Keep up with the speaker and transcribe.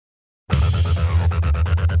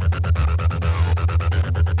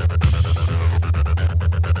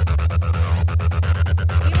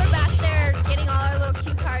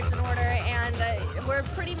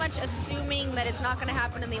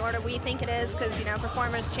the order we think it is because, you know,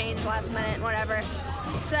 performers change last minute and whatever.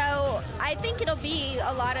 So I think it'll be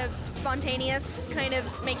a lot of spontaneous kind of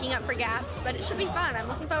making up for gaps, but it should be fun. I'm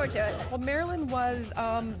looking forward to it. Well, Marilyn was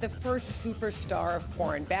the first superstar of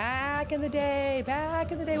porn back in the day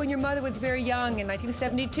when your mother was very young in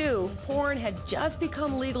 1972. Porn had just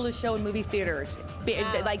become legal to show in movie theaters.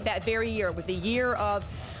 Wow. Like that very year. It was the year of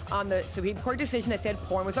the Supreme Court decision that said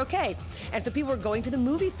porn was okay. And so people were going to the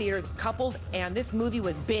movie theaters, couples, and this movie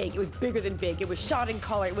was big. It was bigger than big. It was shot in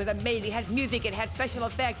color. It was amazing. It had music. It had special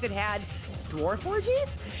effects. It had dwarf orgies.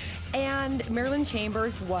 And Marilyn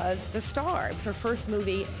Chambers was the star. It was her first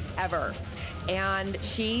movie ever. And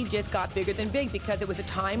she just got bigger than big because it was a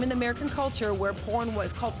time in American culture where porn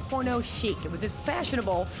was called porno chic. It was just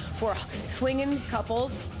fashionable for swinging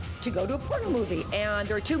couples to go to a porno movie. And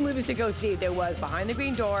there were two movies to go see. There was Behind the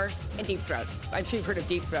Green Door and Deep Throat. I'm sure you've heard of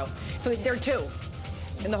Deep Throat. So there are two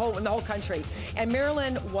in the whole country. And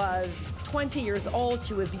Marilyn was 20 years old.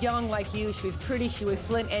 She was young like you. She was pretty. She was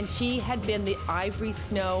slim. And she had been the Ivory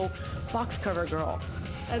Snow box cover girl.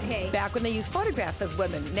 Okay. Back when they used photographs of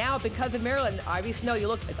women. Now, because of Marilyn, Ivory Snow, you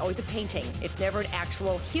look, it's always a painting. It's never an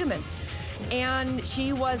actual human. And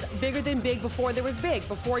she was bigger than big before there was big.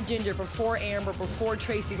 Before Ginger, before Amber, before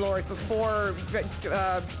Tracy Lords, before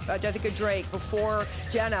Jessica Drake, before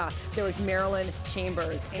Jenna, there was Marilyn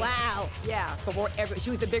Chambers. And wow. Yeah, she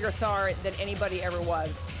was a bigger star than anybody ever was.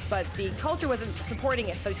 But the culture wasn't supporting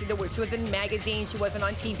it. So she wasn't in magazines, she wasn't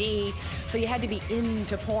on TV. So you had to be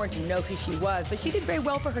into porn to know who she was. But she did very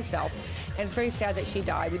well for herself. And it's very sad that she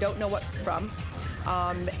died. We don't know what from.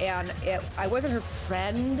 I wasn't her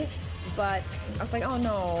friend, but I was like, oh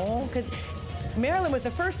no, because Marilyn was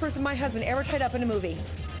the first person my husband ever tied up in a movie.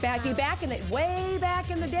 Way back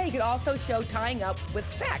in the day, he could also show tying up with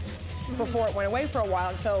sex before it went away for a while.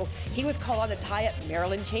 And so he was called on to tie up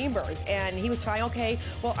Marilyn Chambers, and he was trying, okay,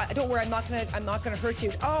 well, don't worry, I'm not gonna hurt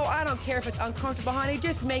you. Oh, I don't care if it's uncomfortable, honey,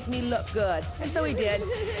 just make me look good. And so he did,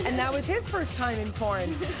 and that was his first time in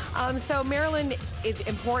porn. So Marilyn is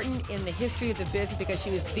important in the history of the business because she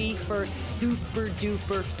was the first super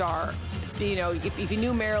duper star. You know, if you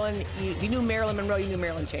knew Marilyn, if you knew Marilyn Monroe, you knew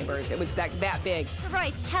Marilyn Chambers. It was that big.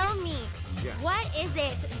 Roy, tell me, yeah, what is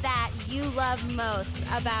it that you love most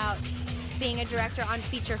about being a director on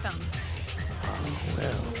feature films?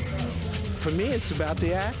 Well, for me, it's about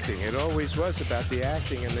the acting. It always was about the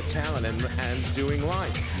acting and the talent and doing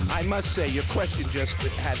lines. I must say, your question just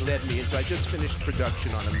had led me into, I just finished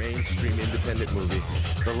production on a mainstream independent movie.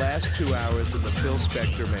 The last 2 hours in the Phil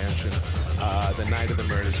Spector mansion, the night of the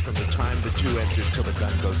murders, from the time the two enter till the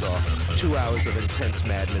gun goes off. 2 hours of intense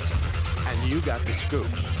madness. And you got the scoop.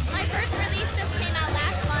 My first release just came out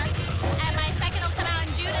last month, and my second will come out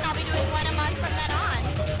in June, and I'll be doing one a month from then on.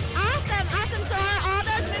 Awesome, awesome. So are all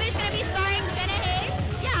those movies going to be starring Jenna Haze?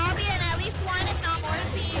 Yeah, I'll be in at least one, if not more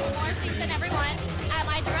scenes than everyone.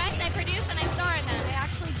 I direct, I produce, and I star in them. I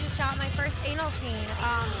actually just shot my first anal scene.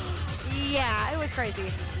 Yeah, it was crazy.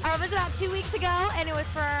 It was about 2 weeks ago, and it was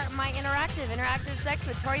for my interactive sex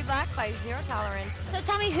with Tori Black by Zero Tolerance. So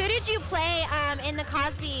tell me, who did you play in the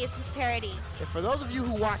Cosby's parody? And for those of you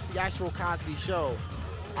who watched the actual Cosby show,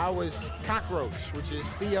 I was Cockroach, which is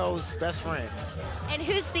Theo's best friend. And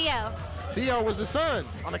who's Theo? Theo was the son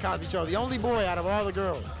on the Cosby show, the only boy out of all the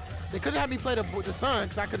girls. They couldn't have me play the son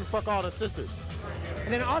because I couldn't fuck all the sisters.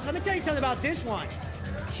 And then also, let me tell you something about this one.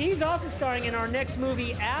 She's also starring in our next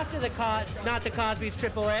movie after not the Cosby's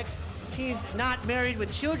Triple X. She's Not Married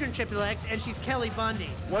with Children Triple X, and she's Kelly Bundy.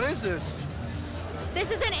 What is this? This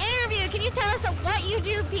is an interview. Can you tell us what you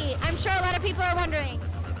do, Pete? I'm sure a lot of people are wondering.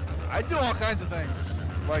 I do all kinds of things,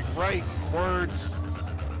 like write words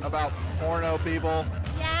about porno people.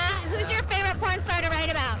 Yeah? Who's your favorite porn star to write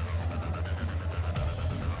about?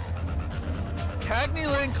 Kagney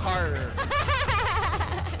Lynn Karter.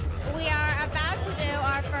 We are about to do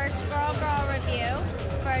our first Girl review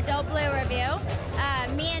for Adult Blue Review.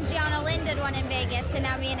 Me and Gianna Lynn did one in Vegas, and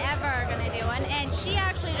now me and Eva are going to do one. And she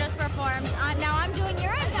actually just performed on, now I'm doing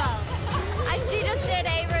your info. She just did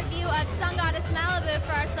a review of Sun Goddess Malibu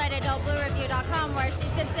for our site adultbluereview.com, where she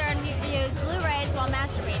sits there and reviews Blu-rays while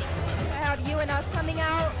masturbating. I have You and Us coming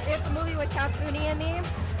out. It's a movie with Katsuni and me.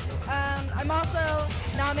 I'm also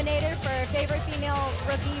nominated for Favorite Female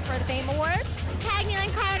Rookie for the Fame Awards. Kagney Lynn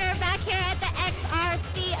Karter back here at the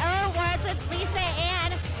XRCO Awards with Lisa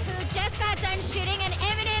Ann, who just got done shooting an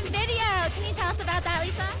Eminem video. Can you tell us about that,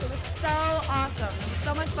 Lisa? It was so awesome. It was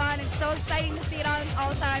so much fun. It's so exciting to see it on all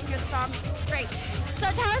the time, hear the song. Great. So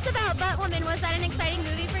tell us about Buttwoman. Was that an exciting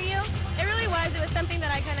movie for you? It really was. It was something that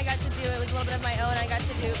I kind of got to do. It was a little bit of my own. I got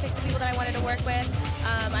to pick the people that I wanted to work with.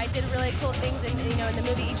 I did really cool things, and in the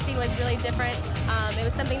movie, each scene was really different. It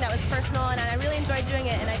was something that was personal, and I really enjoyed doing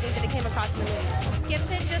it, and I think that it came across in the movie.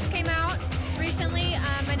 Gifted just came out recently.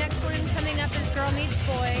 My next one coming up is Girl Meets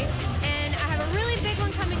Boy, and I have a really big one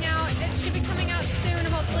coming out. It should be coming out soon,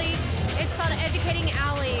 hopefully. It's called Educating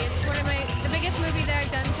Allie. It's one of the biggest movie that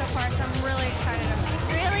I've done so far, so I'm really excited about it.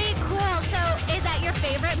 Really cool. So is that your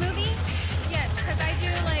favorite movie? Yes, because I do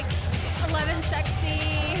like 11 sex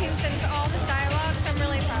scenes and all the dialogue, so I'm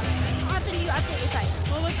really proud of it. How often do you update your site?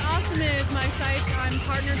 Well, what's awesome is my site, I'm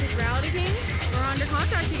partnered with Reality Kings. We're under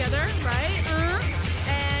contract together, right?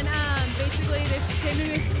 And basically they came to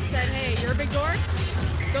me and said, hey, you're a big dork.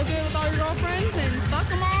 Go get it with all your girlfriends and fuck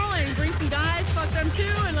them all and bring some guys, fuck them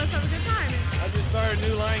too, and let's have a good time. I just started a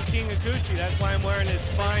new line, King of Gucci. That's why I'm wearing this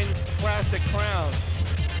fine plastic crown.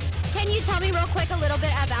 Can you tell me real quick a little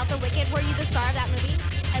bit about The Wicked? Were you the star of that movie?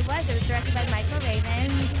 I was. It was directed by Michael Raven,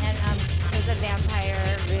 and it was a vampire,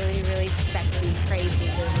 really, really sexy, crazy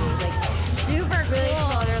movie. Like, super cool. Really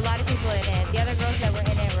cool. There were a lot of people in it. The other